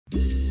The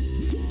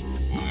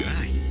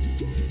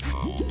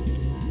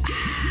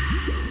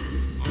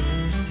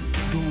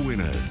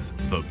winners,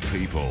 the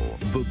people,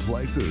 the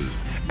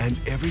places, and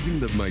everything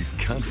that makes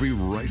country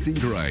racing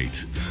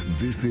great.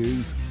 This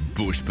is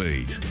Bush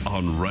Beat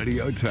on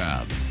Radio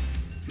Tab.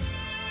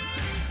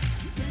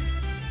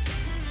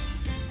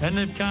 And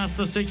they've cast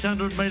the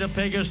 600-metre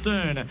peg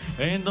astern.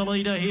 And the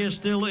leader here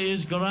still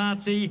is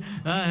Grazi,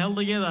 held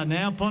together.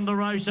 Now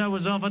Ponderosa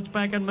was off its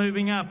back and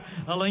moving up.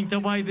 A length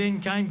away then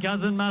came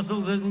Cousin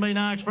Muscles. Hasn't been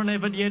asked for an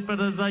effort yet, but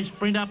as they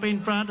sprint up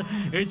in front,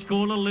 it's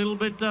caught a little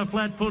bit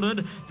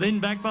flat-footed. Then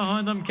back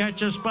behind them,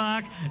 Catch a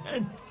Spark.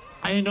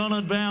 And On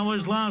It Vow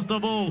was last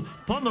of all.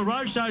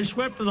 Ponderoso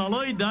swept to the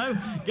lead though.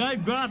 Gave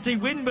Grazi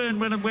windburn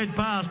when it went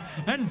past.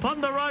 And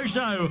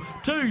Ponderoso,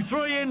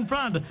 2-3 in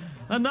front.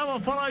 And they were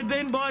followed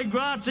then by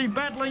Grazi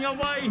battling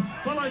away,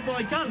 followed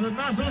by Cousin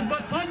Muscles,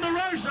 but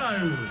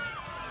Ponderoso.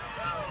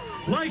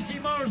 Lacey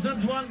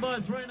Morrison's won by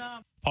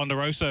 3.5.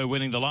 Ponderoso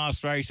winning the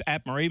last race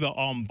at Mareeba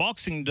on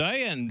Boxing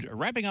Day and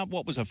wrapping up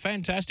what was a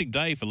fantastic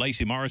day for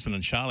Lacey Morrison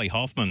and Charlie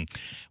Hoffman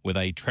with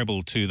a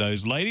treble to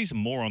those ladies.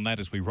 More on that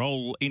as we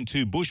roll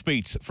into Bush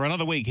Beats for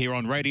another week here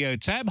on Radio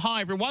Tab. Hi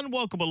everyone,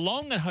 welcome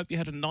along and hope you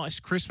had a nice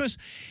Christmas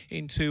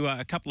into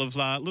a couple of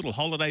little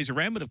holidays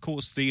around. But of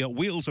course the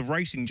wheels of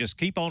racing just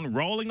keep on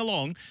rolling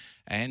along.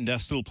 And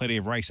still plenty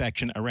of race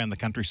action around the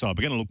countryside.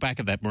 We're going to look back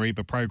at that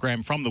Mareeba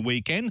program from the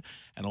weekend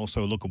and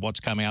also look at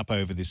what's coming up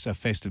over this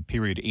festive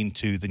period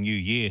into the new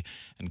year.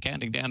 And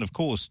counting down, of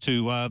course,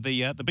 to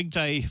the big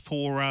day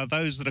for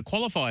those that are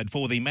qualified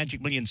for the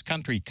Magic Millions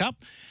Country Cup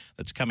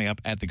that's coming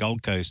up at the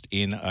Gold Coast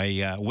in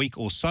a week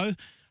or so.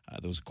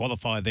 There was a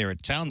qualifier there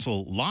at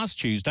Townsville last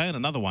Tuesday and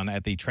another one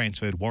at the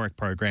transferred Warwick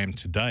program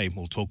today.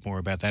 We'll talk more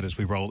about that as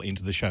we roll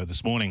into the show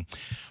this morning.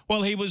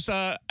 Well, he was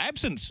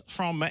absent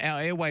from our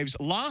airwaves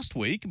last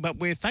week, but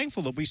we're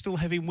thankful that we still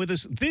have him with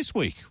us this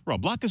week.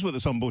 Rob Luck is with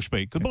us on Bush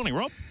Beat. Good morning,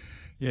 Rob.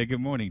 Yeah,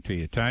 good morning to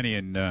you, Tony,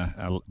 and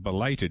a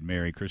belated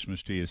Merry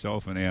Christmas to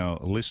yourself and our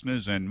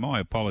listeners. And my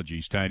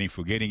apologies, Tony,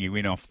 for getting you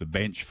in off the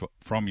bench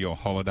from your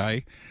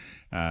holiday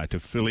to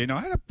fill in.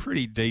 I had a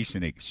pretty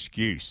decent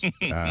excuse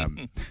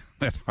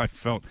that I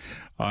felt.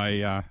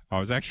 I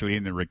was actually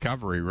in the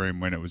recovery room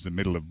when it was the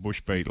middle of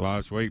Bush Beat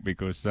last week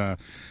because I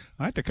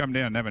had to come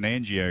down and have an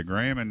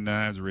angiogram, and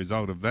as a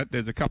result of that,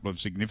 there's a couple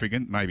of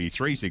significant, maybe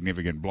 3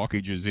 significant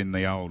blockages in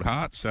the old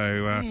heart.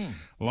 So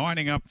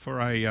lining up for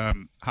a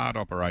heart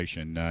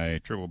operation, a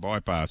triple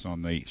bypass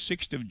on the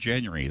 6th of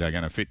January. They're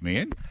going to fit me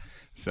in.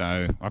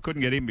 So I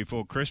couldn't get in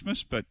before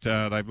Christmas, but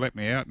they've let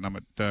me out, and I'm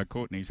at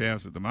Courtney's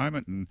house at the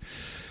moment, and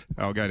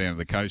I'll go down to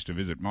the coast to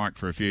visit Mike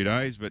for a few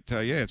days. But,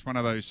 yeah, it's one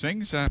of those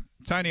things.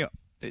 Tony,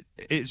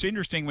 it's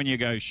interesting when you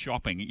go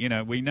shopping. You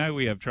know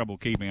we have trouble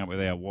keeping up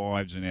with our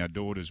wives and our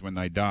daughters when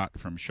they dart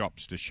from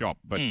shops to shop,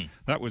 but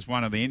that was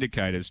one of the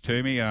indicators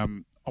to me.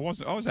 I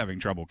was having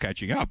trouble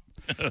catching up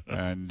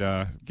and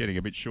getting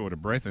a bit short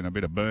of breath and a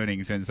bit of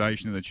burning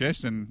sensation in the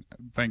chest. And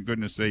thank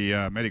goodness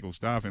the medical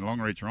staff in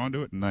Longreach are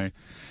onto it, and they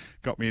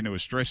got me into a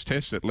stress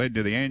test that led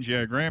to the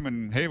angiogram,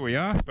 and here we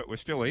are. But we're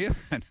still here,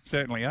 and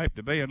certainly hope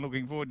to be, and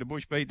looking forward to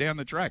Bush Beat down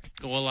the track.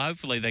 Well,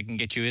 hopefully they can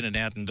get you in and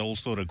out and all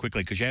sorted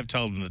quickly, because you have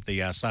told them that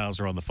the sales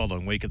are on the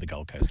following week at the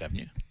Gold Coast, haven't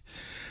you?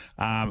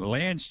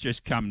 Lan's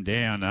just come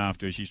down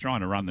after she's trying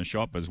to run the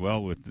shop as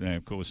well with,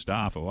 of course,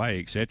 staff away,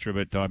 etc.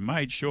 But I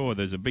made sure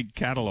there's a big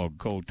catalogue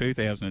called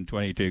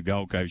 2022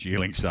 Gold Coast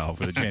Yearling Sale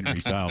for the January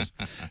sales.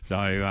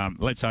 So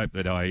let's hope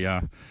that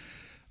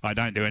I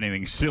don't do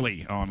anything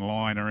silly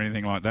online or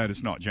anything like that.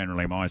 It's not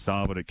generally my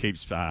style, but it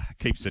keeps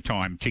the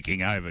time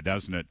ticking over,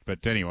 doesn't it?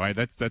 But anyway,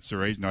 that's the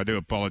reason. I do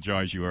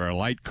apologise. You were a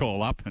late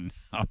call up, and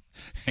I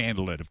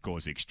handled it, of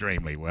course,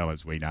 extremely well,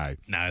 as we know.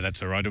 No,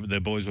 that's all right.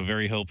 The boys were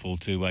very helpful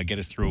to get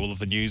us through all of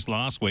the news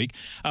last week.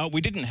 We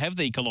didn't have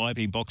the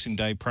Calliope Boxing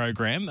Day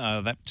program.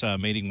 That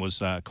meeting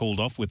was called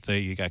off with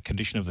the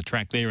condition of the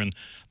track there, and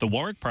the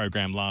Warwick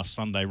program last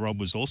Sunday, Rob,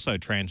 was also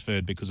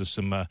transferred because of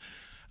some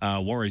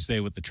worries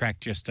there with the track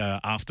just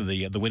after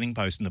the winning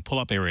post in the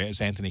pull-up area, as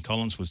Anthony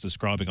Collins was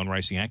describing on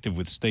Racing Active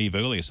with Steve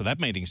earlier. So that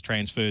meeting's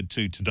transferred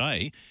to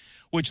today,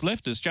 which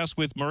left us just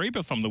with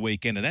Mareeba from the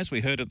weekend. And as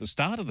we heard at the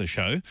start of the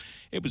show,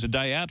 it was a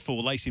day out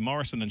for Lacey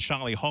Morrison and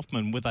Charlie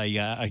Hoffman with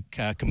a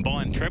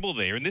combined treble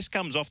there. And this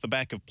comes off the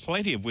back of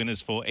plenty of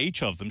winners for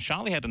each of them.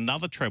 Charlie had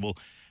another treble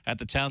at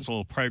the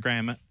Townsville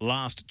program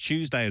last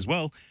Tuesday as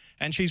well.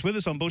 And she's with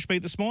us on Bush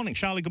Beat this morning.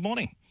 Charlie, good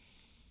morning.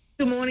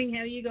 Good morning.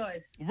 How are you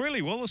guys?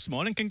 Really well this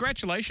morning.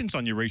 Congratulations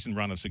on your recent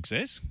run of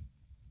success.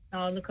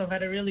 Oh, look, I've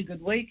had a really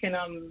good week, and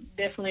I'm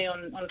definitely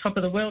on top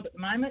of the world at the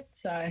moment.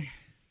 So,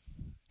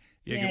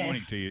 yeah. Good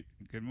morning to you.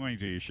 Good morning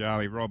to you,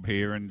 Charlie. Rob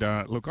here. And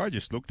look, I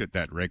just looked at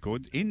that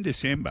record. In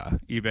December,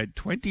 you've had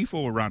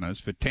 24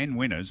 runners for 10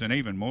 winners, and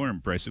even more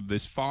impressive,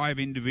 there's 5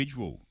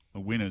 individual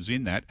winners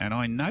in that. And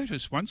I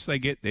noticed once they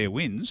get their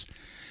wins,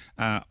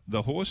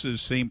 the horses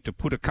seem to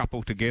put a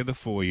couple together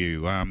for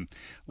you.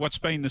 What's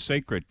been the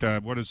secret?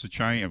 What is the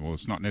change? Well,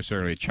 it's not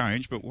necessarily a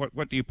change, but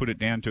what do you put it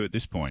down to at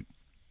this point?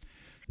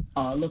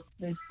 Oh, look,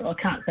 I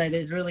can't say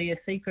there's really a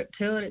secret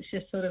to it. It's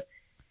just sort of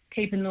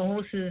keeping the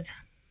horses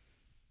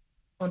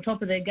on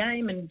top of their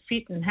game and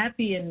fit and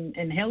happy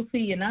and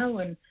healthy, you know,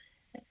 and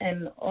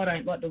I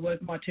don't like to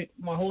work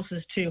my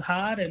horses too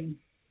hard, and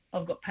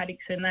I've got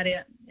paddocks and that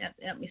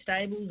out my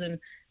stables, and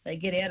they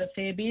get out a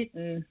fair bit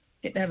and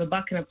get to have a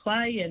buck and a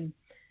play, and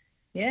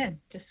yeah,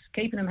 just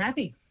keeping them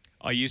happy.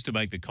 I used to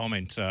make the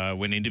comment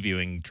when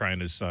interviewing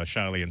trainers,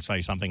 Charlie, and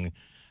say something,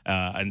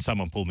 and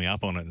someone pulled me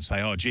up on it and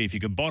say, "Oh, gee, if you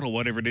could bottle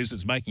whatever it is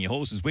that's making your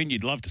horses win,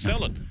 you'd love to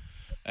sell it."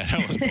 And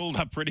I was pulled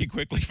up pretty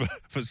quickly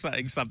for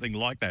saying something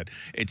like that.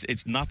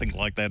 It's nothing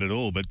like that at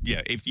all. But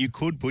yeah, if you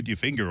could put your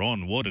finger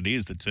on what it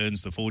is that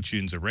turns the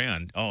fortunes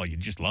around, oh, you'd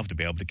just love to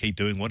be able to keep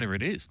doing whatever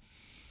it is.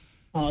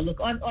 Oh,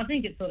 look, I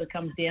think it sort of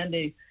comes down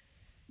to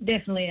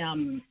definitely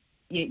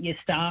your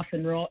staff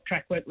and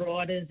track work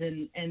riders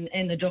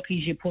and the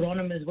jockeys you put on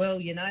them as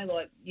well, you know,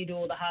 like you do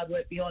all the hard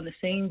work behind the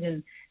scenes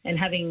and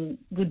having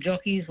good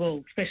jockeys,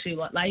 well, especially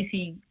like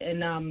Lacey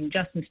and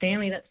Justin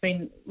Stanley, that's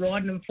been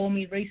riding them for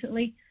me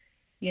recently.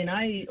 You know,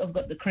 I've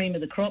got the cream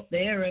of the crop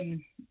there,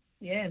 and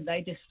yeah,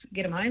 they just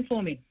get them home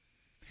for me.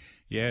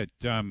 Yeah,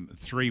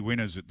 3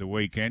 winners at the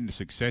weekend,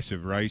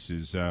 successive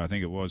races. I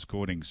think it was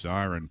Courting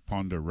Sire and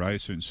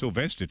Ponderosa, and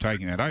Sylvester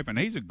taking that open.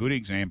 He's a good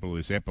example of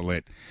this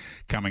epaulet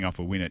coming off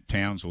a win at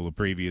Townsville the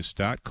previous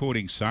start.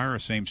 Courting Sire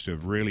seems to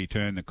have really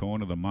turned the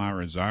corner, the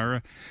Mara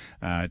Zara.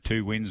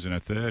 2 wins and a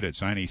third.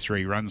 It's only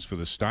 3 runs for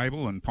the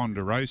stable, and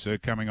Ponderosa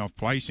coming off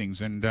placings,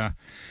 and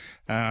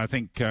I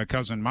think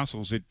Cousin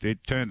Muscles,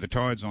 it turned the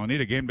tides on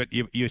it again. But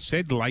you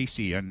said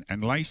Lacey,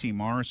 and Lacey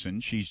Morrison,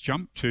 she's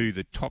jumped to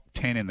the top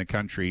 10 in the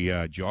country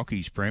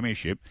jockeys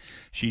premiership.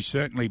 She's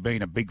certainly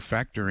been a big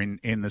factor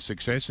in the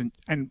success.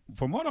 And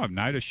from what I've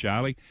noticed,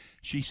 Charlie,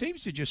 she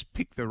seems to just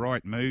pick the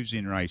right moves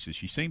in races.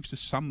 She seems to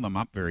sum them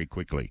up very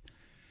quickly.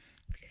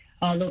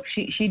 Oh, look,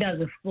 she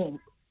does. Well,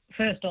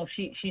 first off,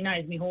 she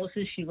knows me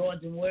horses. She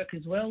rides and work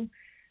as well.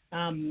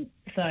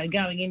 So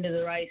going into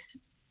the race,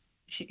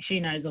 she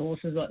knows the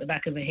horses like the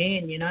back of her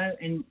hand, you know,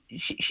 and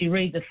she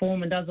reads the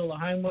form and does all the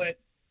homework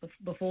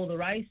before the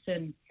race,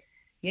 and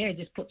yeah,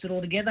 just puts it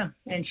all together.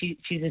 And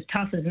she's as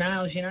tough as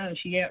nails, you know, and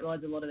she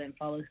outrides a lot of them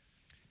fellas.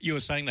 You were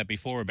saying that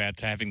before about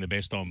having the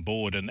best on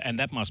board, and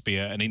that must be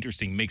an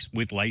interesting mix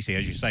with Lacey.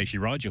 As you say, she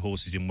rides your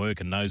horses in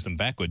work and knows them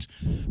backwards.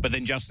 But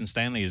then Justin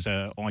Stanley is,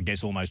 I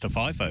guess, almost a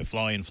FIFO,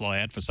 fly in, fly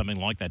out for something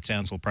like that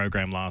Townsville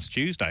program last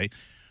Tuesday.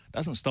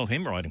 Doesn't stop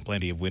him riding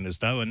plenty of winners,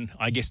 though, and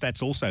I guess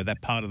that's also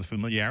that part of the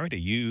familiarity.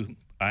 You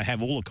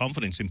have all the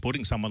confidence in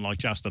putting someone like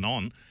Justin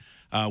on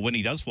when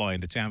he does fly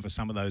into town for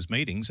some of those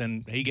meetings,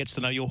 and he gets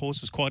to know your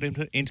horses quite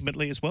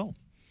intimately as well.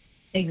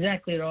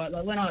 Exactly right.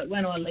 Like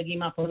when I leg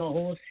him up on a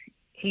horse,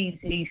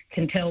 he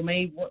can tell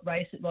me what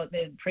races, like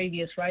their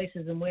previous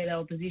races and where they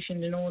were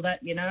positioned and all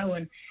that, you know,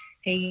 and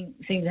he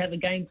seems to have a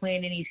game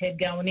plan in his head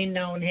going in,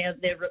 knowing how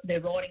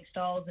their riding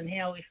styles and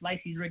how, if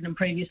Lacey's ridden them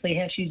previously,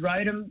 how she's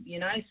rode them, you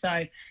know.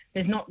 So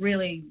there's not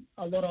really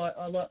a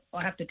lot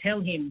I have to tell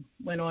him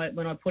when I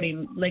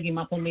leg him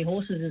up on my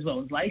horses as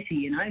well as Lacey,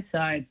 you know.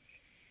 So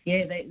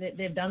yeah,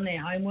 they've done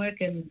their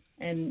homework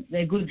and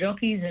they're good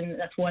jockeys, and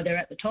that's why they're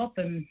at the top,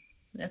 and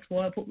that's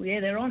why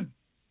they're on.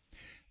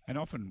 And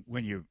often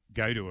when you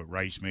go to a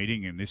race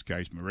meeting, in this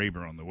case Mareeba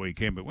on the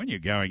weekend, but when you're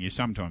going, you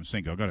sometimes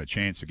think, I've got a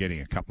chance of getting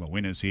a couple of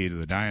winners here to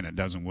the day, and it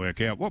doesn't work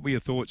out. What were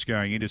your thoughts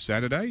going into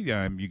Saturday?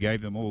 You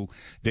gave them all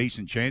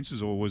decent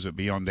chances, or was it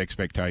beyond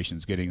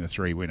expectations getting the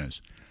 3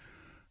 winners?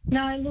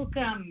 No, look,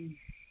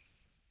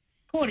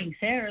 Courting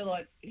Sarah,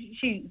 like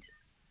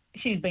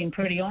she's been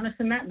pretty honest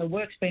in that, and the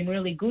work's been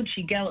really good.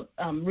 She galloped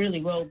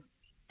really well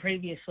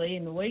previously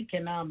in the week,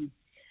 and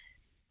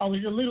I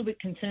was a little bit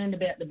concerned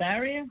about the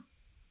barrier.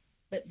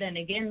 But then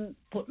again,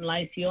 putting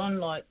Lacey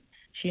on, like,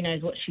 she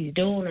knows what she's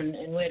doing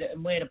and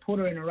where to put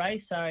her in a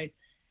race. So I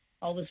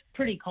was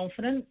pretty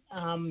confident.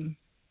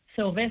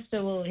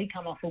 Sylvester, well, he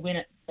come off a win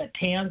at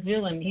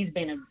Townsville, and he's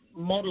been a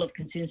model of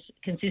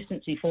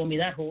consistency for me,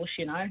 that horse,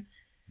 you know.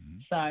 Mm-hmm.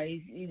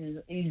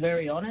 So he's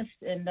very honest.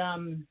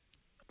 And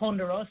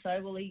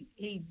Ponderosa, well,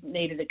 he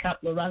needed a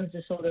couple of runs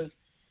to sort of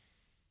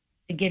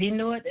to get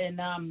into it.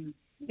 And,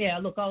 yeah,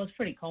 look, I was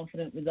pretty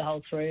confident with the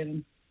whole 3 of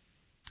them.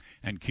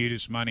 And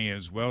Cutest Money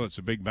as well. It's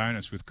a big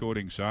bonus with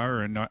Courting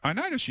Sire. And I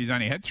noticed she's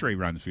only had 3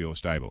 runs for your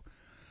stable.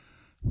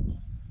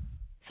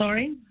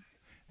 Sorry?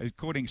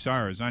 Courting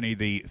Sire is only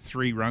the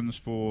 3 runs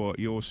for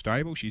your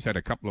stable. She's had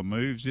a couple of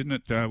moves,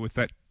 didn't it, with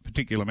that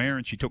particular mare,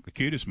 and she took the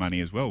Cutest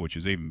Money as well, which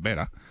is even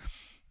better.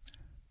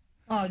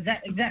 Oh,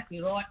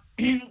 exactly right.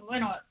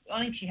 I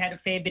think she had a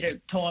fair bit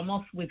of time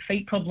off with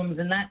feet problems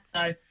and that.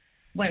 So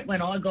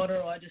when I got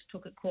her, I just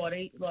took it quite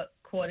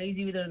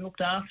easy with her and looked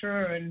after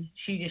her, and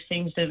she just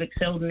seems to have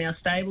excelled in our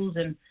stables.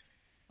 And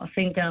I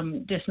think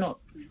just not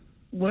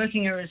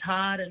working her as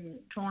hard and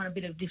trying a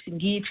bit of different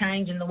gear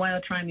change and the way I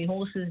train my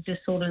horses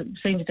just sort of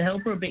seems to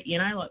help her a bit, you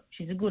know. Like,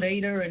 she's a good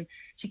eater, and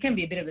she can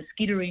be a bit of a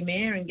skittery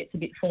mare and gets a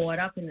bit fired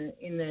up in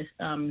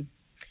the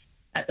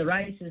at the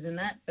races and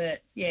that.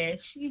 But yeah,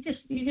 you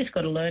just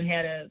got to learn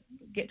how to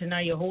get to know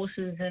your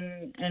horses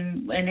and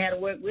how to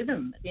work with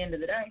them at the end of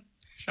the day.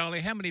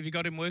 Charlie, how many have you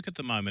got in work at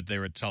the moment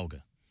there at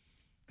Tolga?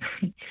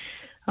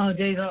 Oh,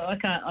 geez,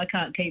 I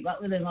can't keep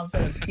up with them. I've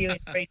got a few.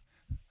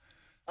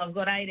 I've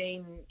got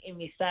 18 in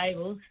my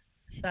stables,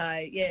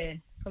 so yeah,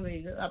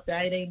 probably up to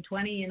 18,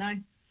 20, you know.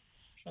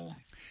 So.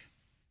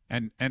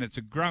 And it's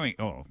a growing.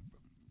 Oh,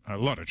 a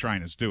lot of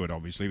trainers do it,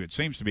 obviously, but it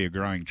seems to be a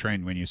growing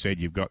trend when you said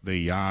you've got the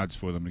yards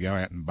for them to go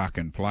out and buck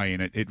and play,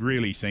 and it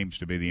really seems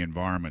to be the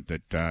environment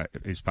that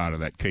is part of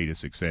that key to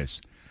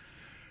success.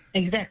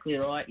 Exactly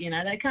right. You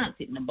know, they can't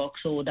sit in a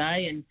box all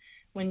day, and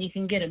when you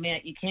can get them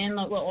out, you can.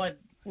 Like,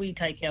 we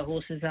take our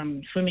horses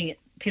swimming at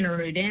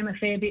Pinaroo Dam a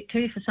fair bit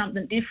too for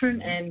something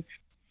different, and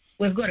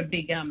we've got a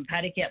big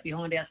paddock out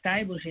behind our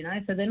stables, you know,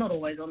 so they're not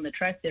always on the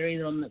track. They're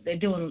either they're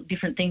doing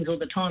different things all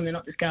the time. They're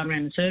not just going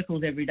around in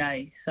circles every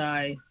day.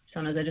 So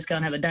sometimes they just go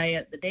and have a day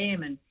at the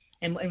dam, and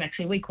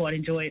actually we quite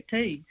enjoy it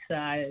too.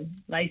 So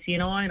Lacey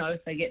and I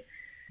also get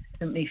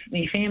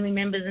my family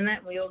members and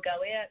that, we all go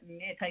out and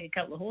take a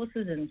couple of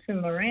horses and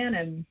swim them around,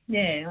 and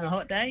on a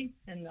hot day,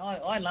 and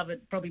I love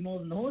it probably more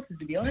than the horses,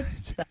 to be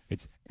honest. So.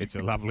 It's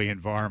a lovely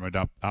environment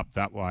up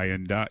that way,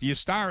 and your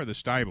star of the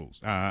stables.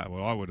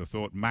 Well, I would have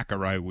thought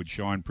Macaro would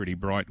shine pretty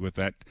bright with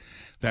that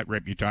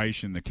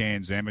reputation. The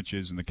Cairns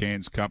Amateurs and the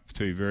Cairns Cup,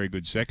 2 very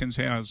good seconds.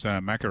 How's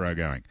Macaro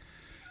going?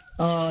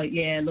 Oh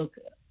yeah, look,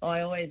 I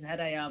always had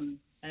an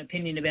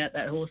opinion about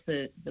that horse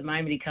the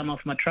moment he come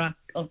off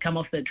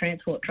the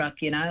transport truck,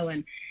 you know,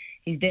 and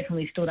he's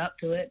definitely stood up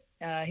to it.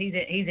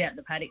 He's out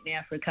the paddock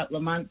now for a couple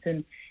of months,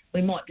 and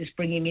we might just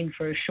bring him in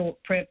for a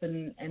short prep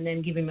and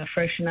then give him a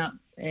freshen up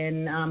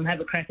and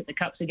have a crack at the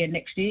Cups again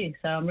next year.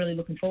 So I'm really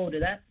looking forward to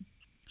that.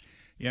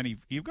 Yeah, and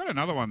you've got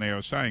another one there. I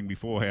was saying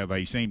before how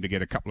they seem to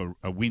get a couple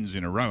of wins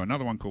in a row.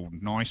 Another one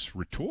called Nice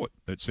Retort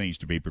that seems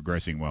to be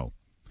progressing well.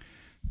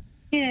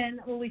 Yeah,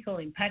 well, we call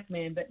him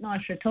Pac-Man, but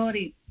Nice Retort,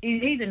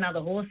 he's another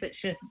horse that's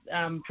just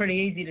pretty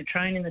easy to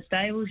train in the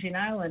stables, you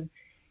know, and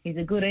he's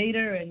a good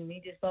eater, and he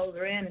just bowls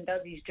around and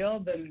does his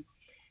job, and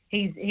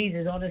he's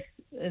as honest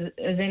as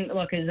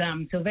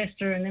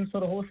Sylvester and them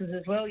sort of horses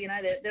as well. You know,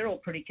 they're all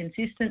pretty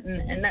consistent,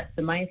 and that's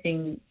the main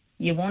thing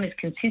you want is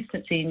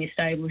consistency in your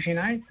stables, you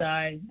know. So,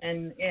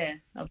 and yeah,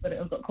 I've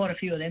got quite a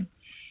few of them.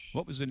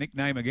 What was the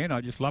nickname again? I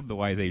just love the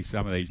way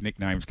some of these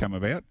nicknames come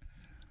about.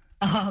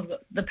 Oh,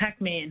 the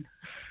Pac-Man.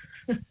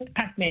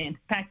 Pac-Man,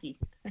 Packy.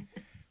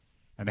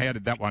 And how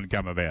did that one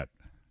come about?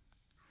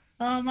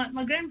 Oh,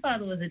 my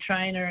grandfather was a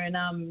trainer,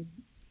 and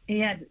he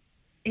had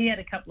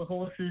a couple of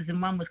horses,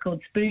 and one was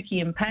called Spooky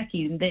and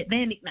Packy, and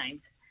they're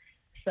nicknames.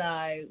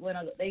 So when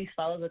I got these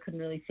fellas, I couldn't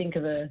really think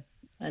of a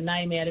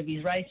name out of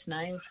his race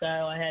name, so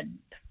I had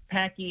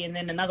Packy, and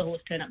then another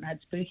horse turned up and had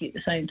Spooky at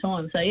the same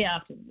time. So yeah,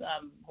 after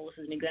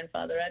horses my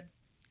grandfather had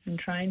and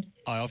trained.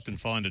 I often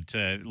find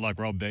it, like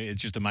Rob,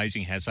 it's just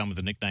amazing how some of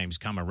the nicknames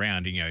come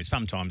around. And, you know,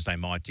 sometimes they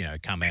might, you know,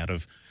 come out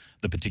of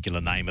the particular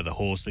name of the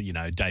horse that, you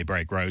know,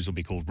 Daybreak Rose will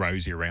be called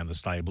Rosie around the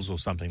stables or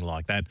something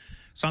like that.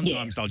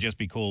 Sometimes they'll just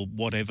be called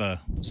whatever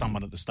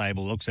someone at the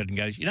stable looks at and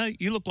goes, you know,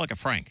 you look like a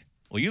Frank.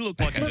 Or you look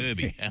like a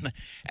Herbie.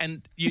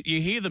 And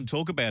you hear them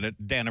talk about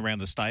it down around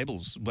the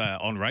stables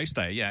on race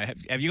day. Yeah,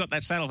 have you got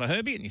that saddle for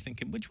Herbie? And you're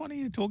thinking, which one are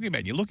you talking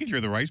about? You're looking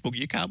through the race book,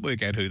 you can't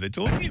work out who they're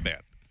talking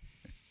about.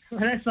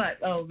 Well, that's like,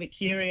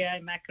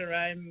 Mercurio,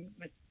 Macaro,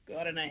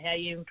 I don't know how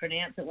you even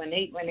pronounce it. When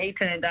he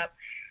turned up,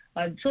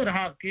 I sort of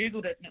half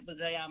Googled it, and it was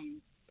a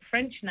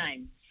French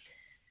name.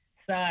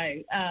 So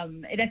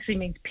it actually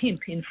means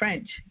pimp in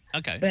French.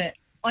 Okay. But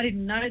I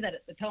didn't know that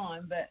at the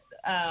time, but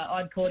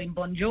I'd called him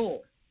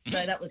Bonjour.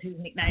 So that was his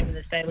nickname in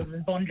the stables,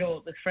 was Bonjour.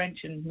 It was French,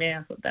 and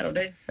I thought that'll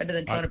do. Better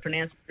than trying to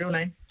pronounce his real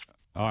name.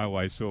 I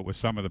always thought with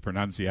some of the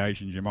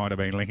pronunciations you might have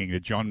been linking to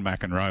John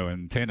McEnroe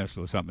and tennis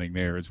or something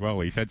there as well.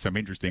 He's had some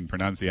interesting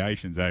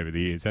pronunciations over the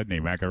years, hasn't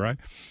he, McEnroe?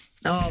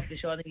 Oh, for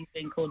sure. I think he's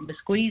been called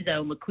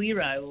Mesquizo,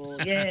 Maquiro, or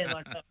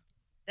like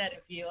that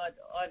a few.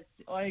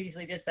 I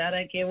usually just say I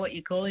don't care what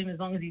you call him as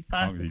long as he's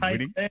past the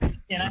pace first,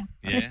 you know.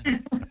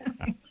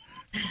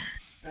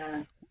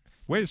 Yeah.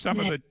 Where's some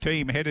of the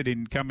team headed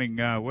in coming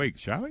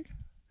weeks, Charlie?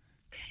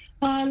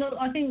 Look,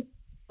 I think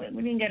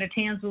we didn't go to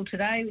Townsville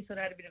today. We sort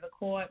of had a bit of a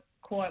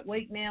quiet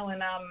week now,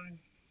 and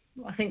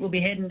I think we'll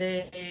be heading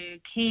to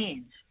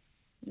Cairns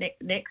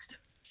next.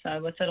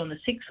 So what's that, on the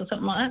 6th or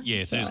something like that?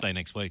 Yeah, Thursday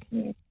next week.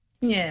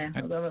 Yeah,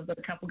 I've got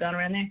a couple going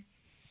around there.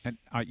 And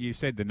you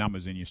said the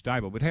numbers in your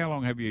stable, but how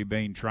long have you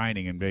been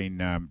training and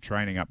been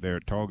training up there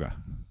at Tolga?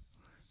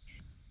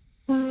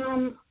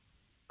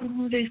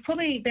 There's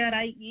probably about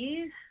 8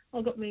 years.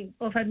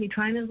 I've had my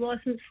trainer's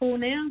license for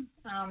now.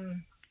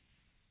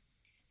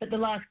 But the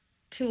last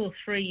 2 or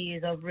 3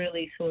 years, I've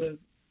really sort of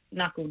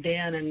knuckled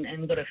down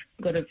and got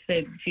a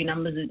fair few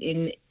numbers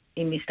in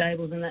my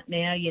stables and that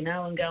now, you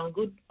know, and going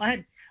good.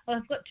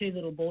 I've got 2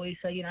 little boys,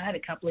 so, you know, I had a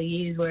couple of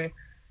years where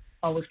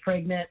I was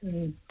pregnant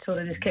and sort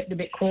of just kept a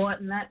bit quiet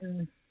and that,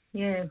 and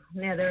yeah,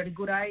 now they're at a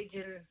good age,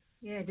 and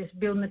yeah, just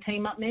building the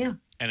team up now.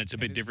 And it's a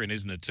bit different,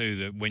 isn't it, too,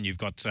 that when you've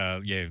got,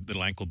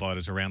 little ankle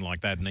biters around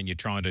like that, and then you're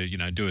trying to, you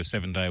know, do a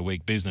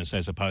 7-day-a-week business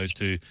as opposed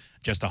to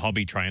just a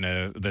hobby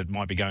trainer that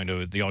might be going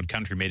to the odd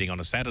country meeting on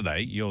a Saturday.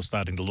 You're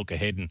starting to look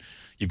ahead, and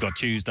you've got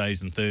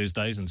Tuesdays and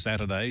Thursdays and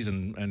Saturdays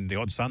and the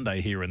odd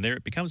Sunday here and there.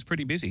 It becomes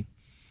pretty busy.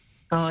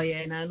 Oh,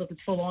 yeah, no, look, it's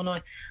full on.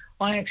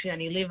 I actually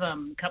only live a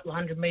couple of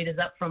 100 metres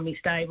up from my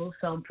stable,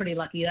 so I'm pretty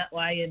lucky that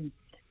way.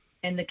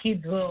 And the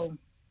kids will,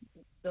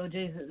 so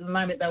geez, at the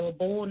moment they were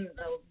born,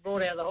 they were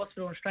brought out of the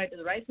hospital and straight to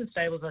the racing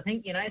stables, I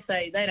think, so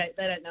they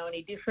don't know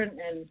any different,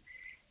 and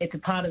it's a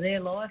part of their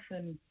life.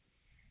 And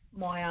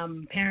my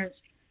parents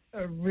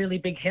are a really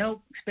big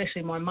help,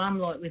 especially my mum,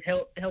 like with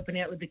helping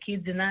out with the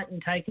kids and that and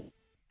taking,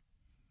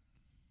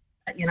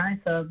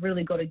 so I've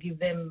really got to give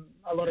them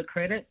a lot of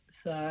credit.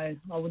 So I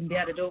wouldn't be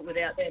able to do it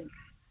without them.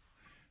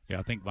 Yeah,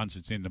 I think once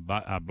it's in the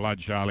blood,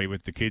 Charlie,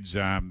 with the kids,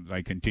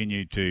 they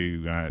continue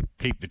to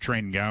keep the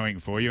trend going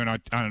for you. And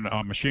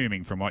I'm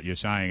assuming from what you're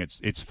saying,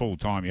 it's full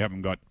time. You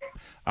haven't got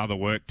other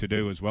work to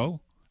do as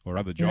well, or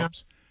other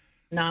jobs.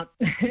 No,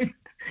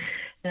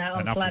 no,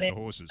 I'm enough flat with out.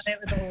 the horses. Flat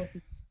out with the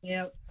horses.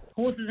 Yeah,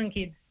 horses and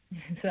kids.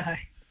 So.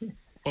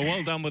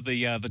 Well done with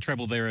the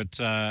treble there at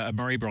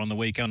Mareeba on the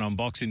weekend on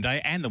Boxing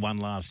Day, and the one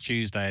last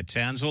Tuesday at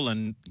Townsville.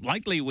 And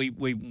lately, we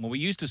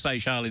used to say,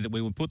 Charlie, that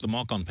we would put the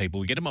mock on people.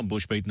 We get them on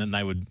Bushbeat, and then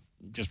they would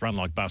just run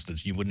like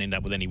bustards. You wouldn't end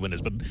up with any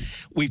winners. But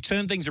we've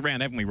turned things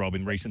around, haven't we, Rob,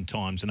 in recent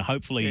times? And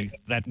hopefully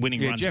that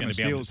winning run's going to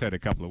be able to... Steele's had a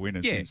couple of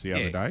winners since the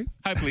other day.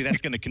 Hopefully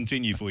that's going to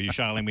continue for you,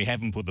 Charlie, and we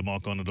haven't put the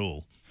mock on at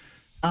all.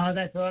 Oh,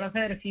 that's right. I've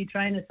heard a few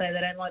trainers say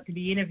they don't like to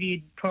be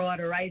interviewed prior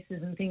to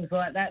races and things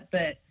like that,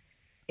 but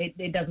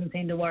it doesn't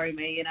seem to worry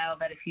me. I've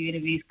had a few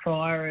interviews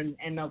prior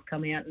and I've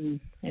come out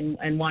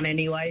and won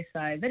anyway.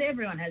 So, but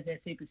everyone has their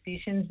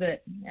superstitions,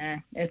 but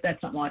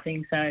that's not my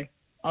thing, so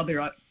I'll be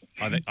right.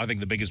 I think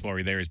the biggest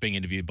worry there is being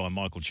interviewed by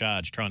Michael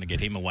Charge. Trying to get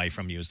him away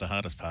from you is the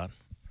hardest part.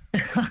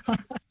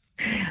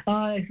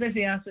 Oh,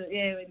 especially after,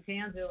 in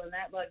Townsville and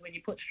that, like when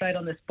you put straight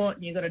on the spot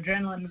and you've got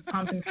adrenaline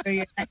pumping through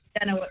you, you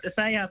don't know what to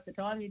say half the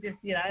time. You just,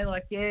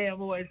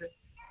 I'm always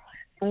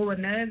full of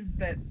nerves,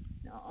 but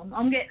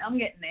I'm getting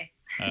there.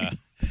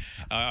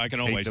 I can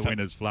always keep the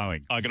winners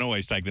flowing. I can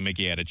always take the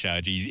mickey out of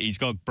Charge. He's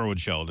got broad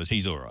shoulders.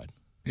 He's all right.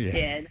 Yeah,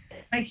 it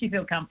makes you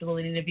feel comfortable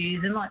in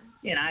interviews, and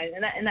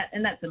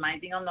and that's the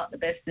main thing. I'm not the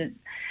best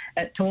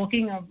at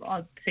talking.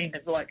 I seem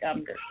to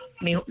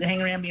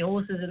hang around my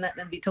horses and that,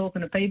 and be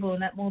talking to people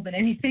and that more than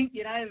anything,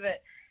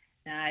 But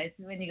it's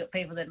when you got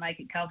people that make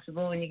it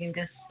comfortable and you can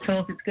just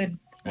talk, it's good.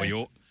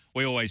 Well,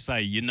 we always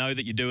say,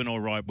 that you're doing all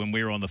right when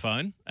we're on the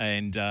phone,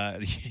 and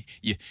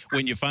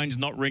when your phone's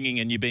not ringing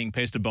and you're being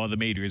pestered by the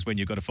media is when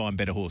you've got to find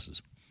better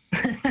horses.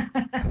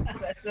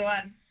 That's the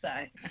one. So,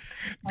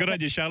 good on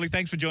you, Charlie.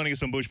 Thanks for joining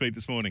us on Bushbeat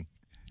this morning.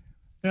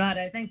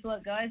 Righto. Thanks a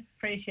lot, guys.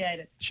 Appreciate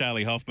it.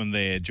 Charlie Hoffman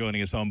there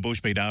joining us on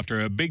Bushbeat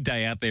after a big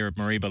day out there at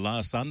Mareeba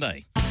last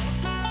Sunday.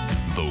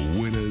 The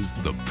winners,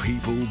 the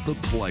people, the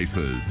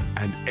places,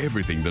 and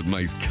everything that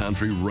makes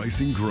country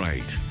racing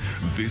great.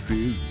 This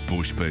is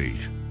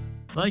Bushbeat.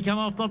 They come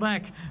off the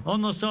back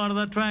on the side of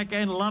the track,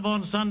 and Love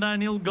on Sunday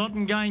and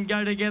Ill-Gotten Gain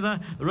go together.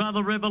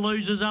 Rather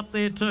Revolutions up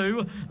there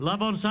too.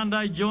 Love on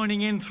Sunday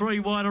joining in 3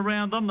 wide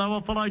around them. They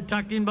were followed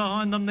tucked in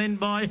behind them then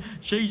by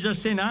She's a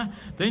Sinner.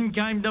 Then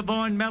came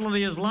Divine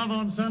Melody as Love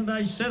on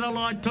Sunday Set a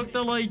Light took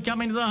the lead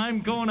coming to the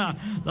home corner.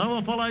 They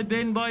were followed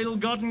then by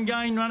Ill-Gotten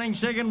Gain running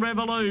second.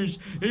 Revolution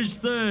is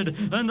third,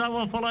 and they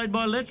were followed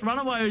by Let's Run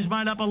Away, who's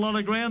made up a lot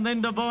of ground.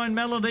 Then Divine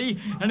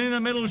Melody, and in the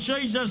middle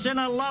She's a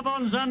Sinner. Love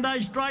on Sunday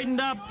straightened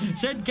up.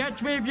 Said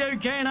Catch Me If You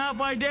Can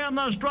halfway down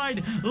the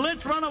straight.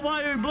 Let's Run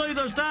Away, who blew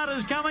the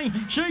starters coming.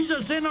 She's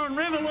a Sinner and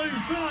Revolution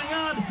trying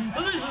hard.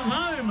 But this is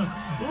home.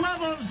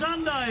 Love on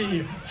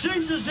Sunday.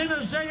 She's a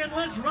Sinner second.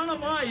 Let's Run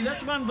Away.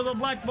 That's one for the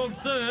Black Book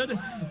third.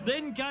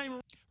 Then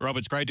came... Rob,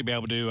 it's great to be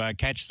able to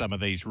catch some of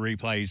these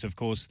replays. Of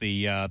course,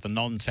 the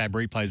non-tab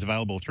replays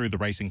available through the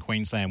Racing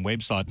Queensland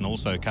website and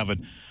also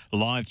covered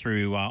live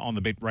through On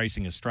The Bit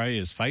Racing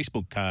Australia's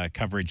Facebook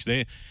coverage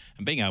there.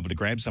 And being able to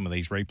grab some of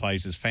these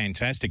replays is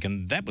fantastic.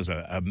 And that was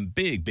a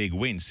big, big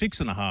win.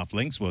 6.5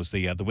 lengths was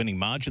the winning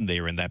margin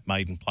there in that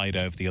maiden plate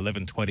over the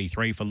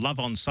 11.23 for Love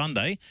on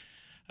Sunday.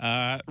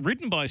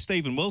 Written by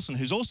Stephen Wilson,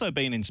 who's also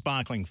been in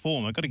sparkling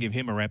form. I've got to give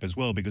him a rap as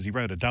well because he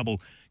wrote a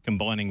double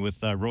combining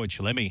with Roy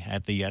Chalemi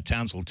at the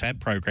Townsville Tab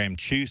program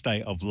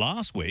Tuesday of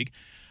last week.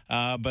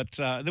 But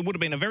there would have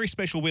been a very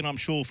special win, I'm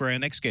sure, for our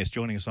next guest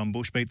joining us on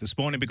Bushbeat this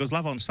morning because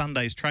Love on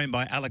Sunday is trained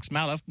by Alex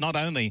Malouf, not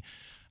only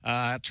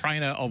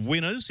trainer of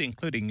winners,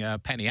 including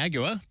Pani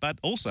Agua, but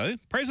also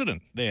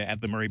president there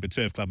at the Mareeba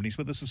Turf Club. And he's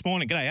with us this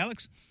morning. G'day,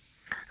 Alex.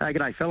 Hey,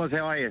 g'day, fellas.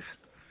 How are you?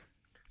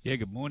 Yeah,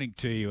 good morning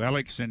to you,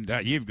 Alex. And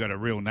you've got a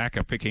real knack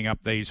of picking up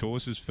these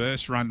horses.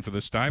 First run for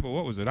the stable,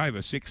 what was it,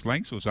 over 6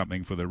 lengths or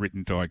something for the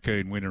Written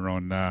Tycoon winner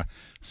on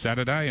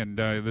Saturday? And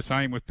the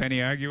same with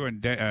Penny Agua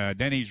and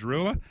Denny's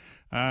Ruler.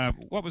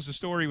 What was the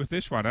story with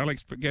this one,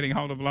 Alex, getting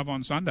hold of Love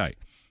on Sunday?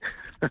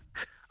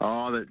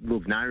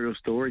 Look, no real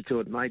story to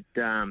it, mate.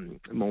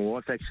 My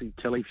wife, actually,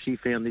 Kelly, she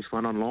found this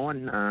one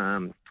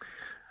online,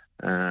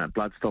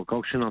 Bloodstock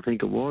Auction, I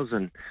think it was,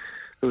 and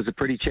it was a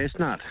pretty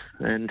chestnut,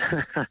 and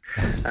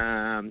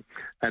and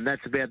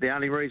that's about the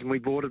only reason we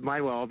bought it, mate.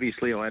 Well,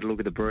 obviously, I had a look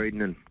at the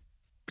breeding, and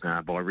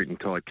by Written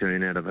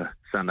Tycoon out of a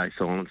Sunday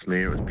Silence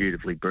mare, it was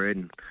beautifully bred,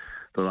 and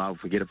thought, I'll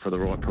forget it for the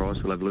right price.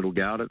 We'll have a little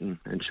go at it, and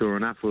sure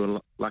enough, we were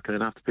lucky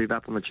enough to pick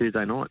up on the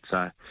Tuesday night.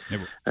 So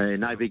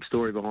no big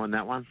story behind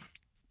that one.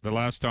 The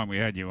last time we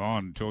had you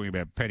on talking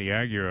about Penny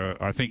Aguirre,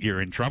 I think you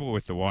were in trouble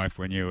with the wife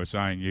when you were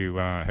saying you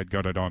had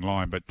got it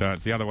online, but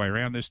it's the other way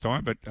around this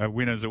time, but a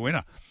winner's a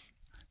winner.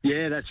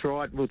 Yeah, that's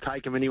right. We'll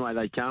take them anyway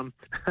they come.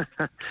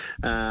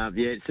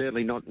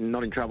 Certainly not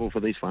in trouble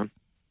for this one.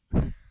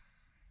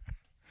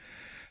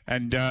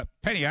 And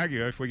Penny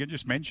Aguirre, if we could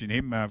just mention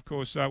him, of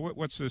course,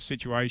 what's the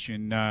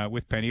situation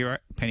with Penny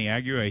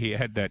Aguirre? He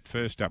had that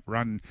first up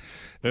run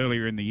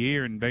earlier in the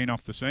year and been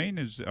off the scene.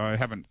 I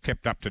haven't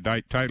kept up to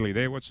date totally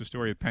there. What's the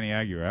story of Penny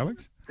Aguirre,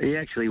 Alex? He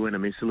actually went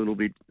amiss a little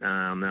bit,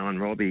 Alan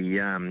Robbie.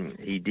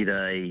 He did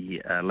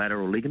a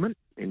lateral ligament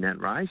in that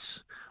race,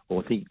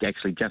 or I think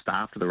actually just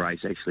after the race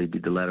actually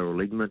did the lateral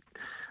ligament.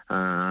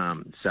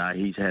 So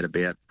he's had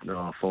about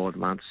 5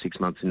 months, 6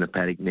 months in the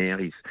paddock now.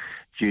 He's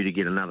due to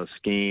get another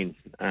scan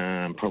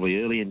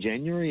probably early in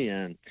January,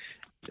 and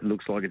it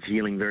looks like it's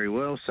healing very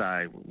well.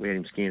 So we had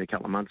him scanned a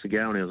couple of months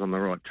ago, and he was on the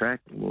right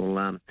track.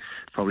 We'll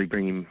probably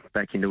bring him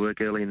back into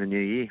work early in the new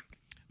year.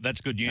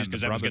 That's good news,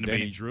 because that was going to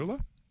be... Ruler?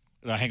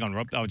 Hang on,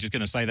 Rob. I was just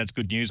going to say that's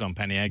good news on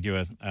Penny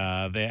Aguirre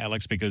there,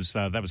 Alex, because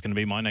that was going to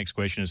be my next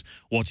question is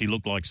what's he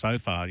looked like so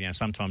far? You know,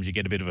 sometimes you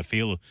get a bit of a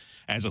feel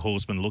as a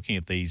horseman looking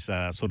at these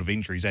sort of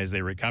injuries as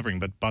they're recovering,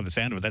 but by the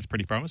sound of it, that's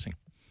pretty promising.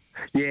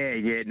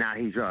 Yeah, no,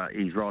 he's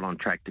right on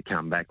track to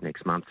come back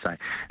next month. So,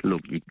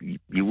 look,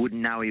 you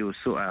wouldn't know he was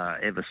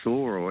ever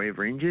sore or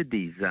ever injured.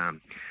 He's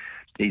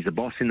the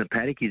boss in the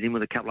paddock. He's in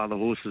with a couple other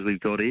horses we've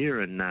got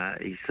here, and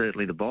he's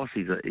certainly the boss.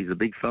 He's a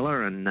big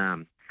fella,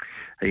 and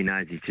he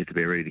knows he's just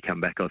about ready to come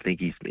back. I think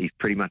he's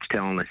pretty much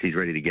telling us he's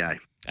ready to go.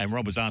 And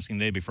Rob was asking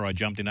there before I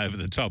jumped in over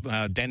the top,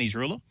 Danny's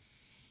Ruler?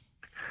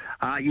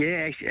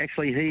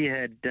 Actually, he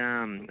had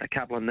a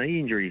couple of knee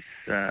injuries.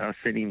 I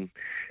sent him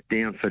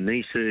down for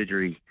knee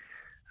surgery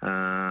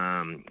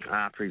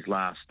after his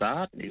last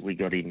start. We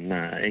got him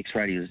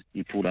X-rayed.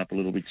 He pulled up a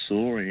little bit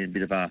sore and he had a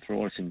bit of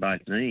arthritis in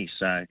both knees.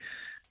 So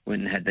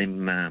went and had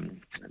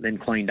them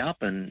cleaned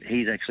up, and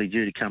he's actually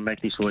due to come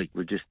back this week.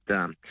 We just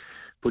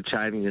put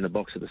shavings in a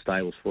box at the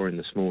stables for him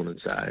this morning,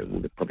 so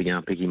we'll probably go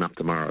and pick him up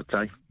tomorrow,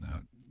 I'd say.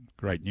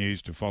 Great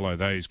news to follow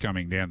those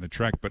coming down the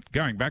track. But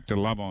going back to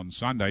Love on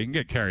Sunday, you can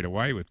get carried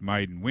away with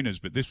maiden winners,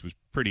 but this was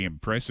pretty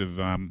impressive.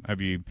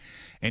 Have you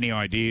any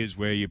ideas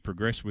where you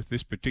progress with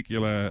this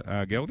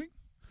particular gelding?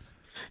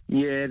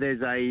 Yeah,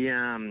 there's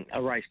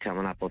a race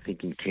coming up, I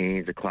think, in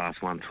Cairns, a Class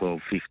 1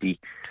 1250,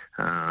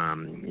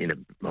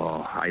 in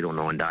 8 or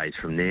 9 days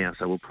from now.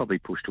 So we'll probably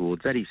push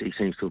towards that. He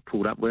seems to have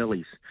pulled up well.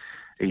 He's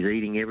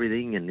eating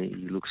everything, and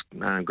he looks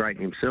great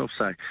in himself.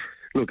 So,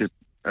 look,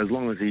 as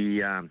long as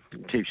he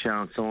keeps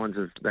showing signs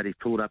of that he's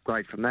pulled up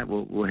great from that,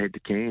 we'll head to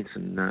Cairns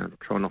and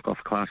try and knock off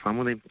Class 1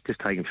 with him. Just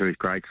take him through his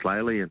grade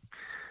slowly,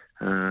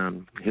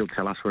 and he'll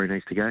tell us where he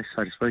needs to go,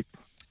 so to speak.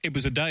 It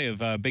was a day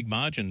of big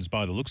margins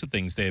by the looks of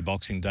things there,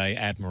 Boxing Day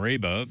at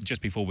Mareeba.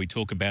 Just before we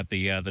talk about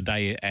the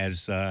day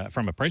as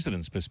from a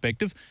president's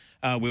perspective,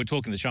 we were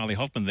talking to Charlie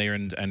Hoffman there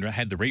and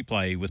had the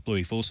replay with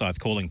Bluey Forsyth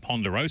calling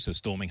Ponderosa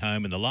storming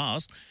home in the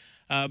last.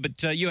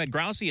 But you had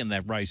Grassy in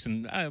that race,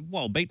 and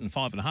while beaten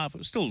 5.5,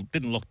 it still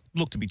didn't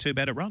look to be too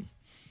bad a run.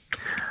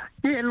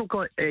 Yeah, look,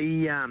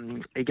 he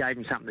gave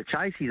him something to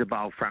chase. He's a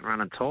bold front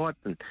runner type,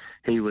 and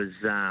he was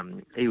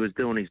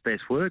doing his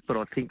best work. But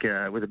I think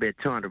with about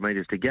 200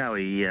 metres to go,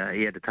 he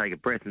had to take a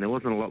breath, and there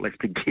wasn't a lot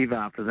left to give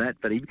after that.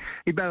 But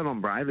he battled on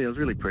bravely. I was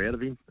really proud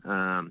of him.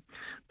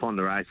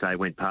 Ponderosa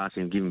went past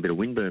him, give him a bit of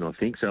windburn, I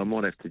think. So I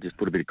might have to just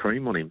put a bit of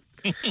cream on him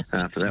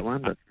for that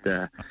one. But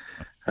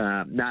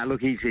no,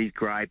 look, he's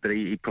great, but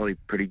he probably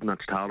pretty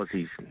much told us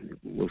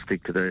we'll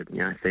stick to the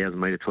 1,000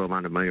 metre,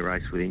 1,200 metre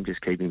race with him,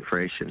 just keep him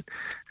fresh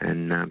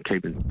and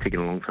keep him ticking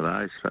along for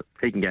those. But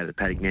he can go to the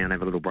paddock now and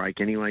have a little break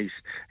anyway.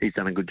 He's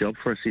done a good job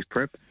for us this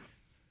prep.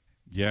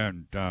 Yeah,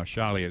 and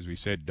Charlie, as we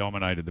said,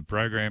 dominated the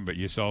program. But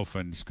yourself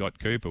and Scott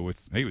Cooper,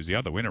 he was the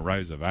other winner,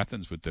 Rose of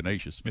Athens, with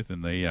Denisha Smith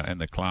in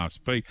the Class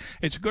B.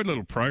 It's a good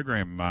little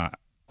program,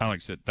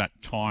 Alex, at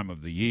that time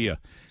of the year.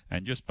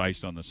 And just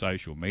based on the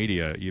social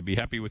media, you'd be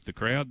happy with the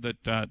crowd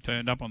that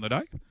turned up on the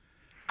day?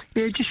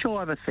 Yeah, just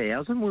shy of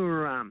 1,000. We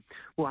were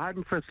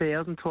hoping for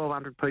 1,000,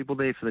 1,200 people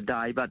there for the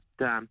day, but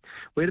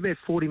we had about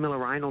 40 mil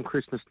of rain on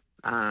Christmas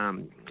Day,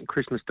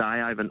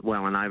 and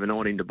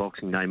overnight into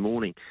Boxing Day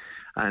morning.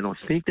 And I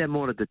think that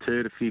might have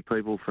deterred a few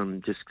people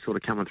from just sort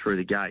of coming through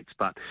the gates.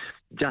 But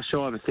just shy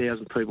of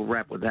 1,000 people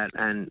wrapped with that,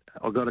 and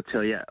I've got to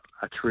tell you,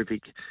 a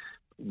terrific,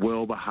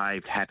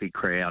 well-behaved, happy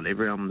crowd.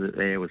 Everyone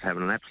there was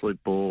having an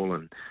absolute ball,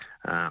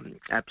 and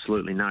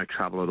absolutely no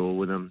trouble at all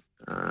with them.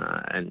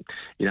 And,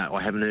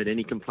 I haven't heard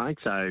any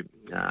complaints, so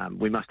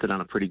we must have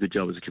done a pretty good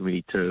job as a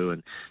committee too.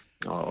 And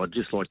I'd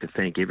just like to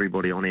thank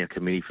everybody on our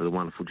committee for the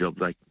wonderful job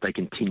they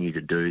continue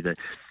to do.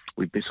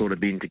 We've sort of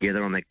been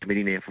together on that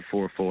committee now for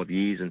 4 or 5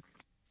 years, and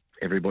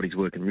everybody's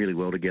working really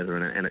well together,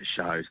 and it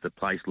shows. The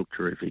place looked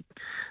terrific.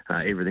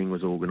 Everything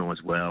was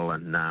organised well,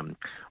 and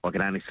I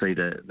can only see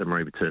the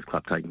Mareeba Turf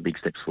Club taking big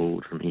steps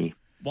forward from here.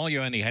 While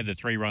you only had the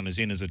 3 runners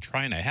in as a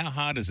trainer, how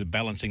hard is it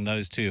balancing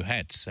those two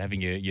hats,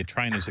 having your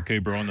trainer's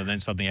Akuba on and then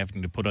suddenly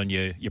having to put on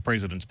your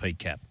President's Peak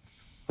cap?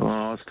 Oh,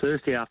 I was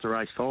thirsty after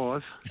race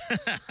 5.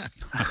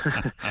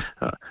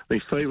 My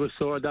feet were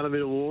sore. I'd done a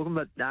bit of walking,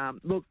 but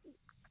look,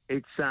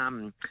 it's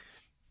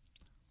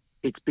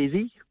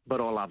busy,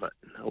 but I love it.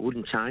 I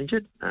wouldn't change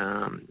it.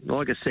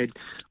 Like I said,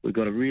 we've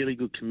got a really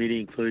good committee,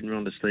 including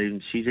Rhonda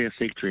Stevens. She's our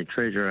secretary and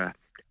treasurer,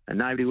 and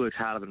nobody works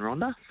harder than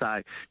Rhonda.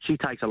 So she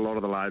takes a lot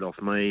of the load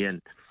off me,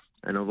 and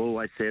I've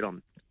always said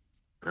I've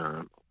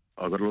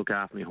got to look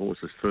after my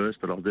horses first,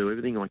 but I'll do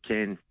everything I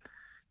can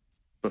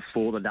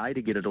before the day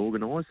to get it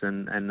organised,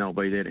 and they'll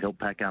be there to help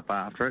pack up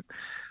after it.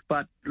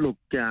 But look,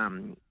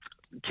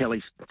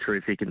 Kelly's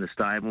terrific in the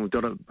stable. We've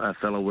got a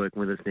fellow working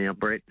with us now,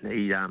 Brett.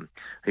 He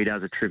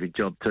does a terrific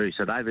job too.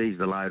 So they've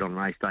eased the load on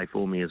race day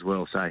for me as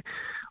well. So I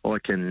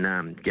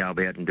can go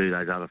about and do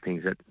those other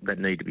things that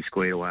need to be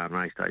squared away on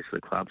race days for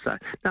the club. So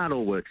no, it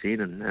all works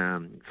in,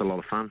 and it's a lot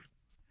of fun.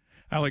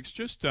 Alex,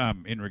 just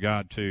in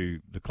regard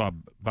to the club,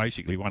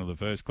 basically one of the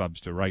first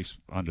clubs to race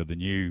under the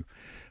new,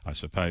 I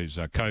suppose,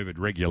 COVID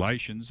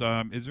regulations,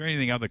 is there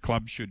anything other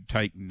clubs should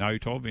take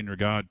note of in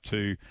regard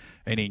to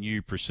any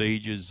new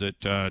procedures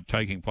that are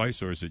taking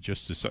place, or is it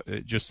just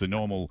the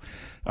normal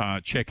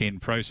check-in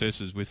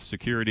processes with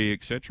security,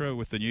 etc.,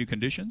 with the new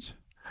conditions?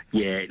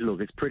 Yeah, look,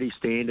 it's pretty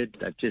standard.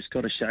 They've just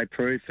got to show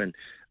proof. And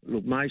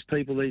look, most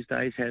people these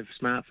days have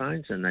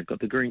smartphones and they've got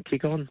the green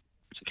tick on.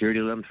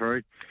 Security will let them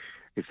through.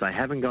 If they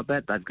haven't got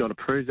that, they've got to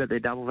prove that they're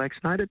double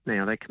vaccinated.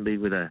 Now, that can be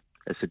with a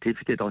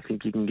certificate I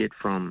think you can get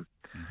from,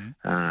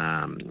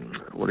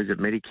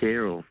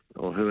 Medicare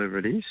or whoever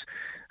it is.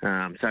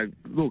 So,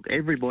 look,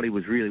 everybody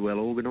was really well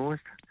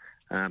organised.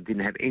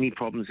 Didn't have any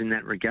problems in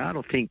that regard.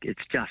 I think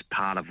it's just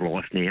part of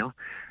life now.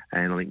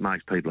 And I think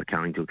most people are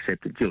coming to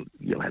accept it.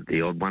 You'll have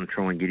the odd one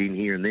try and get in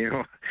here and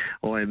there,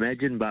 I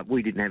imagine. But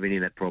we didn't have any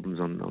of that problems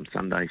on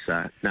Sunday.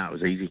 So, no, it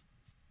was easy.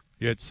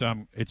 Yeah,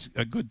 it's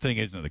a good thing,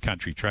 isn't it, the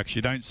country tracks?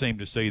 You don't seem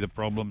to see the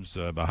problems,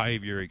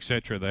 behaviour,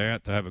 etc. They're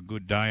out to have a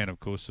good day, and, of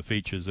course, the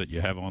features that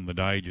you have on the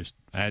day just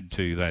add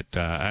to that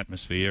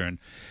atmosphere. And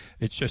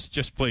it's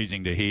just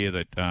pleasing to hear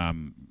that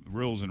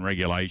rules and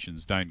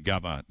regulations don't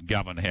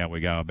govern how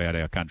we go about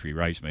our country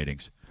race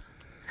meetings.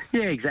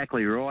 Yeah,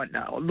 exactly right.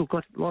 Look,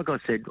 like I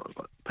said,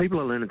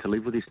 people are learning to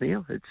live with this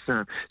now. It's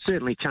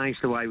certainly changed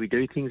the way we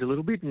do things a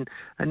little bit, and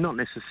not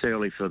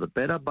necessarily for the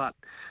better, but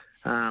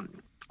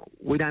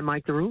we don't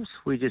make the rules.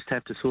 We just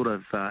have to sort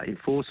of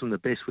enforce them the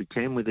best we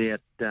can without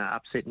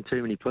upsetting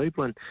too many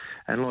people.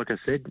 And like I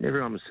said,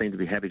 everyone seemed to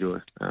be happy to,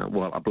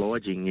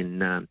 obliging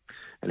and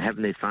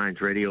having their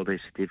phones ready or their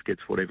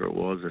certificates, whatever it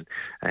was.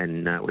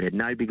 And we had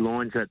no big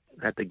lines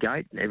at the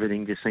gate.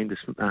 Everything just seemed to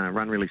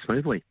run really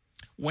smoothly.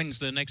 When's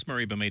the next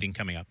Mareeba meeting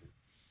coming up?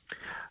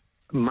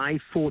 May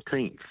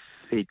 14th.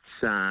 It's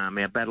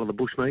our Battle of the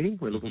Bush meeting.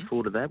 We're looking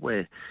forward to that.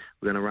 We're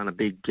going to run a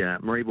big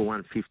Mareeba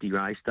 150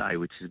 race day,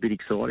 which is a bit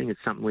exciting. It's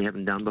something we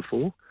haven't done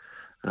before.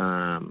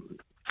 We're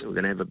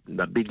going to have a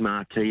big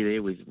marquee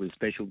there with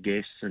special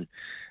guests and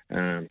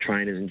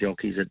trainers and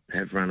jockeys that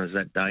have runners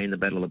that day in the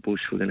Battle of the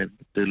Bush. We're going to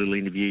do little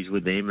interviews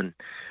with them, and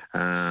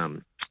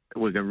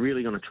we're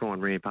really going to try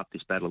and ramp up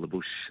this Battle of the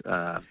Bush,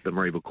 the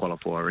Mareeba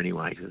qualifier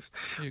anyway.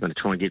 We're going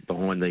to try and get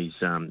behind these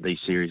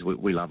series.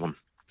 We love them.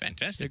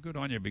 Fantastic. Yeah, good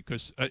on you.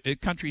 Because a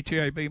country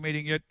TAB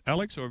meeting yet,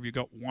 Alex, or have you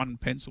got one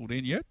penciled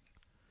in yet?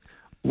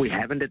 We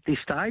haven't at this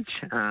stage.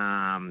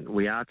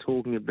 We are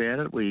talking about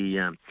it.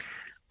 We're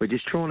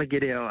just trying to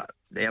get our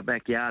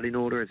backyard in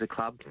order as a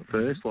club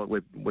first. Like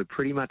we're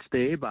pretty much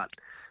there, but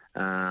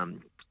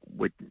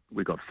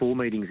we've got 4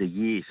 meetings a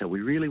year, so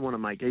we really want to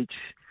make each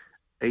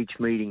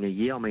meeting a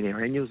year. I mean,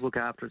 our annuals look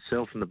after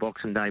itself, and the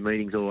Boxing Day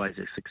meeting's always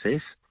a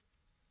success.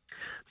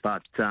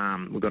 But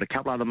we've got a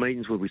couple other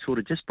meetings where we sort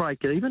of just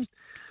break even.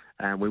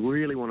 And we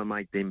really want to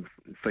make them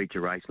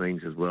feature race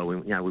meetings as well.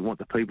 We want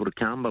the people to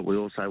come, but we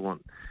also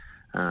want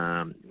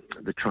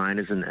the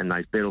trainers and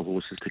those better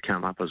horses to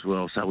come up as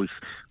well. So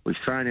we've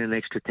thrown in an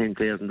extra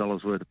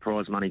 $10,000 worth of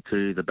prize money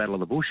to the Battle of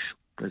the Bush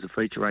as a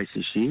feature race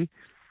this year.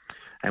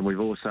 And we've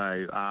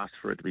also asked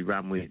for it to be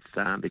run with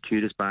the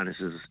cutest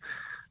bonuses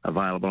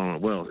available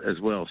on it as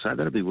well. So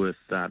that'll be worth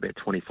about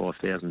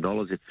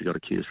 $25,000 if you've got a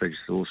cutest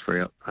registered horse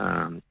for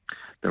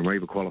the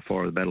Mareeba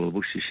qualifier of the Battle of the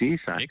Bush this year.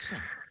 So,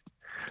 excellent.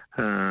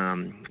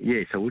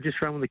 So we'll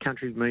just run with the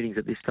country meetings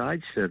at this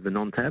stage, the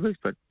non-tabbers,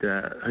 but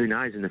who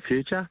knows in the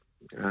future,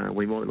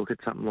 we might look at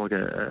something like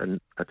a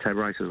tab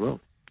race as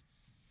well.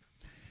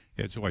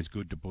 Yeah, it's always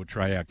good to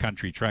portray our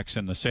country tracks,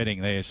 and the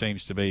setting there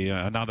seems to be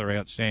another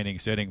outstanding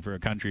setting for a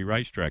country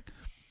racetrack.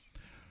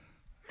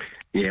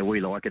 Yeah, we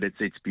like it.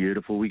 It's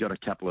beautiful. We got a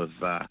couple of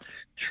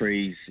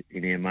trees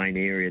in our main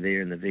area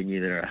there in the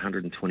venue that are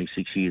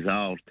 126 years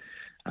old.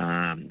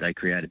 They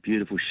create a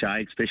beautiful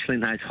shade, especially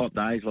in those hot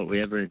days like we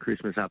have in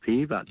Christmas up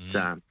here. But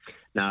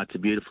no, it's a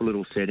beautiful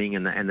little setting,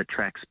 and the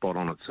track's spot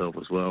on itself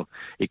as well.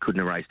 It couldn't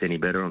have raced any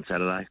better on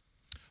Saturday.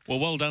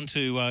 Well done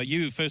to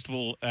you, first of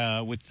all,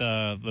 with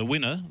the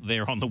winner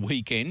there on the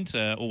weekend.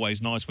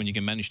 Always nice when you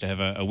can manage to have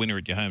a winner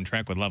at your home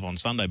track with Love on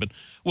Sunday. But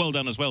well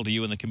done as well to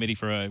you and the committee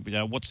for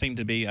what seemed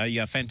to be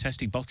a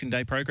fantastic Boxing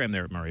Day program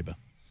there at Mareeba.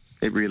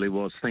 It really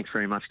was. Thanks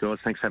very much, guys.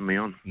 Thanks for having me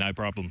on. No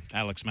problem.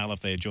 Alex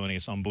Maliff there joining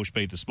us on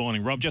Bushbeat this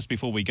morning. Rob, just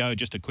before we go,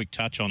 just a quick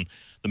touch on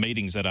the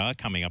meetings that are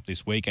coming up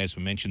this week. As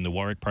we mentioned, the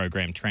Warwick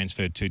program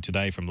transferred to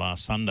today from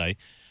last Sunday.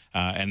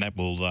 And that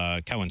will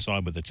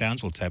coincide with the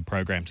Townsville TAB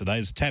program today.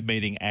 There's a TAB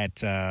meeting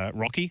at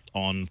Rocky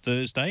on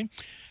Thursday.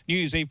 New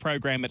Year's Eve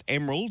program at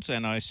Emeralds,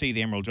 and I see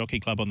the Emerald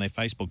Jockey Club on their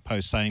Facebook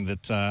post saying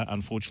that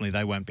unfortunately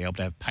they won't be able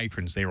to have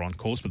patrons there on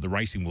course, but the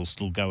racing will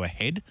still go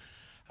ahead.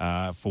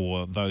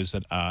 For those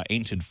that are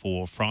entered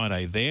for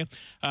Friday there.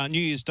 New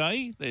Year's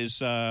Day,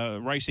 there's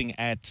racing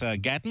at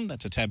Gatton.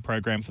 That's a TAB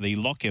program for the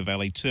Lockyer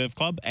Valley Turf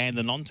Club, and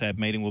the non-TAB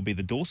meeting will be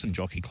the Dawson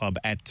Jockey Club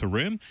at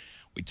Taroom.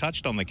 We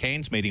touched on the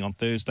Cairns meeting on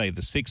Thursday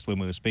the 6th when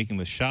we were speaking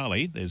with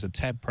Charlie. There's a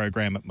TAB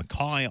program at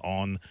Mackay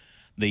on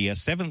the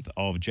 7th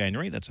of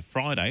January. That's a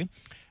Friday.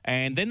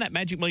 And then that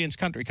Magic Millions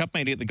Country Cup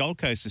meeting at the Gold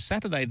Coast is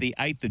Saturday, the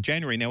 8th of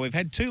January. Now, we've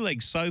had 2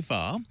 legs so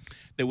far.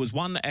 There was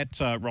one at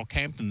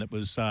Rockhampton that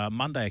was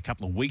Monday a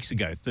couple of weeks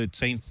ago,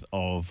 13th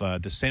of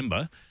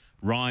December.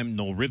 Rhyme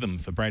nor Rhythm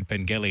for Brad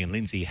Pengelly and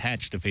Lindsay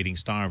Hatch defeating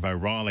Star of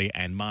O'Reilly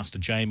and Master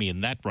Jamie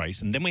in that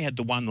race. And then we had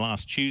the one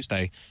last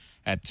Tuesday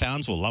at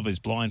Townsville, Love is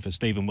Blind for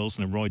Stephen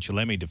Wilson and Roy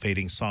Chalemi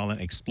defeating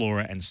Silent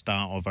Explorer and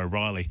Star of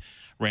O'Reilly,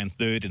 ran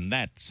third in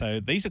that. So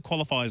these are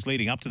qualifiers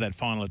leading up to that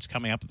final. It's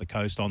coming up at the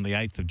coast on the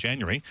 8th of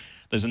January.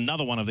 There's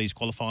another one of these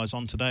qualifiers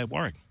on today at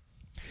Warwick.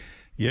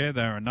 Yeah,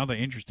 they're another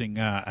interesting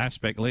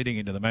aspect leading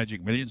into the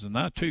Magic Millions, and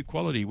they're 2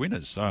 quality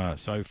winners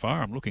so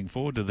far. I'm looking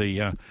forward to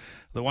the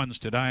ones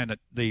today and at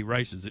the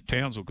races at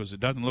Townsville, because it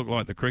doesn't look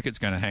like the cricket's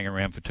going to hang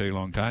around for too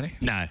long, Tony.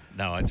 No,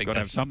 I think got to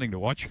have something to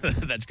watch.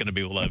 That's going to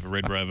be all over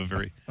Red Rover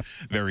very,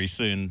 very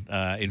soon.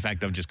 In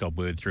fact, I've just got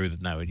word through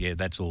that,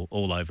 that's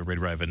all over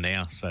Red Rover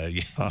now. So,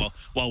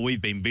 while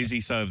we've been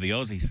busy, so have the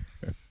Aussies.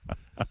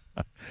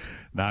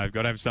 No, I've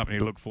got to have something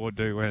to look forward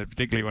to,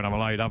 particularly when I'm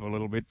laid up a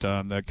little bit.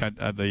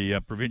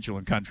 The provincial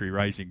and country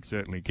racing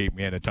certainly keep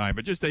me entertained.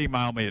 But just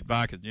email me at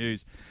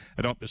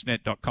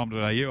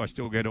barkersnews@optusnet.com.au. I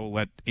still get all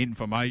that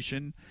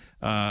information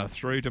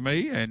through to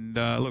me. And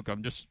look,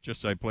 I'm just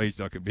so pleased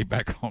I could be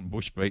back on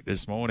Bushbeat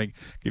this morning.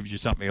 Gives you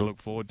something to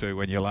look forward to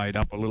when you're laid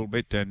up a little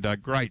bit. And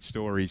great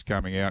stories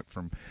coming out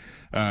from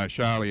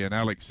Charlie and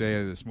Alex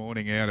there this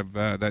morning out of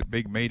that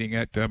big meeting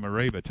at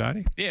Mareeba,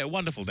 Tony. Yeah,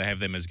 wonderful to have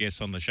them as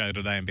guests on the show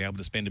today and be able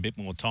to spend a bit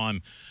more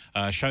time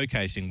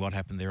showcasing what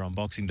happened there on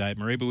Boxing Day at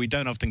Mareeba. We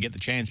don't often get the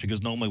chance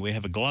because normally we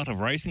have a glut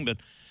of racing, but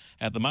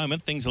at the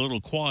moment things are a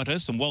little quieter.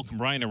 Some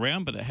welcome rain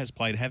around, but it has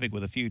played havoc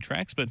with a few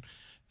tracks. But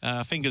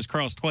fingers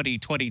crossed,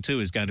 2022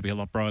 is going to be a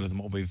lot brighter than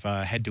what we've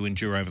had to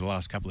endure over the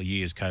last couple of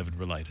years,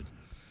 COVID-related.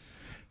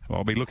 Well,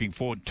 I'll be looking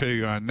forward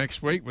to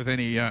next week with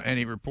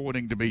any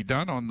reporting to be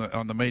done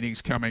on the meetings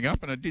coming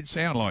up. And it did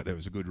sound like there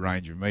was a good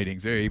range of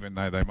meetings there, even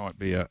though they might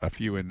be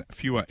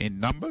fewer in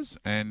numbers.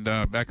 And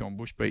back on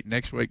Bushbeat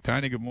next week.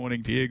 Tony, good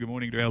morning to you. Good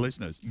morning to our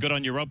listeners. Good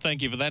on you, Rob.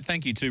 Thank you for that.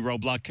 Thank you to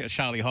Rob Luck,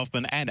 Charlie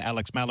Hoffman and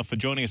Alex Maliff for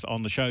joining us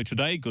on the show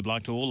today. Good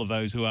luck to all of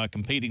those who are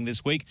competing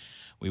this week.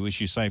 We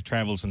wish you safe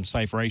travels and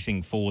safe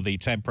racing for the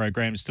TAB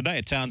programs today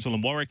at Townsville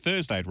and Warwick,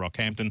 Thursday at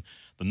Rockhampton,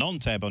 the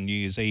non-TAB on New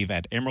Year's Eve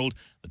at Emerald,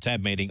 the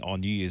TAB meeting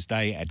on New Year's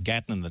Day at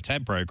Gatton, and the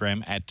TAB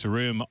program at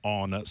Taroom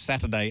on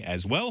Saturday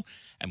as well.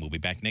 And we'll be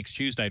back next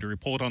Tuesday to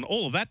report on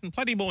all of that and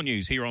plenty more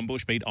news here on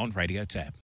Bushbeat on Radio TAB.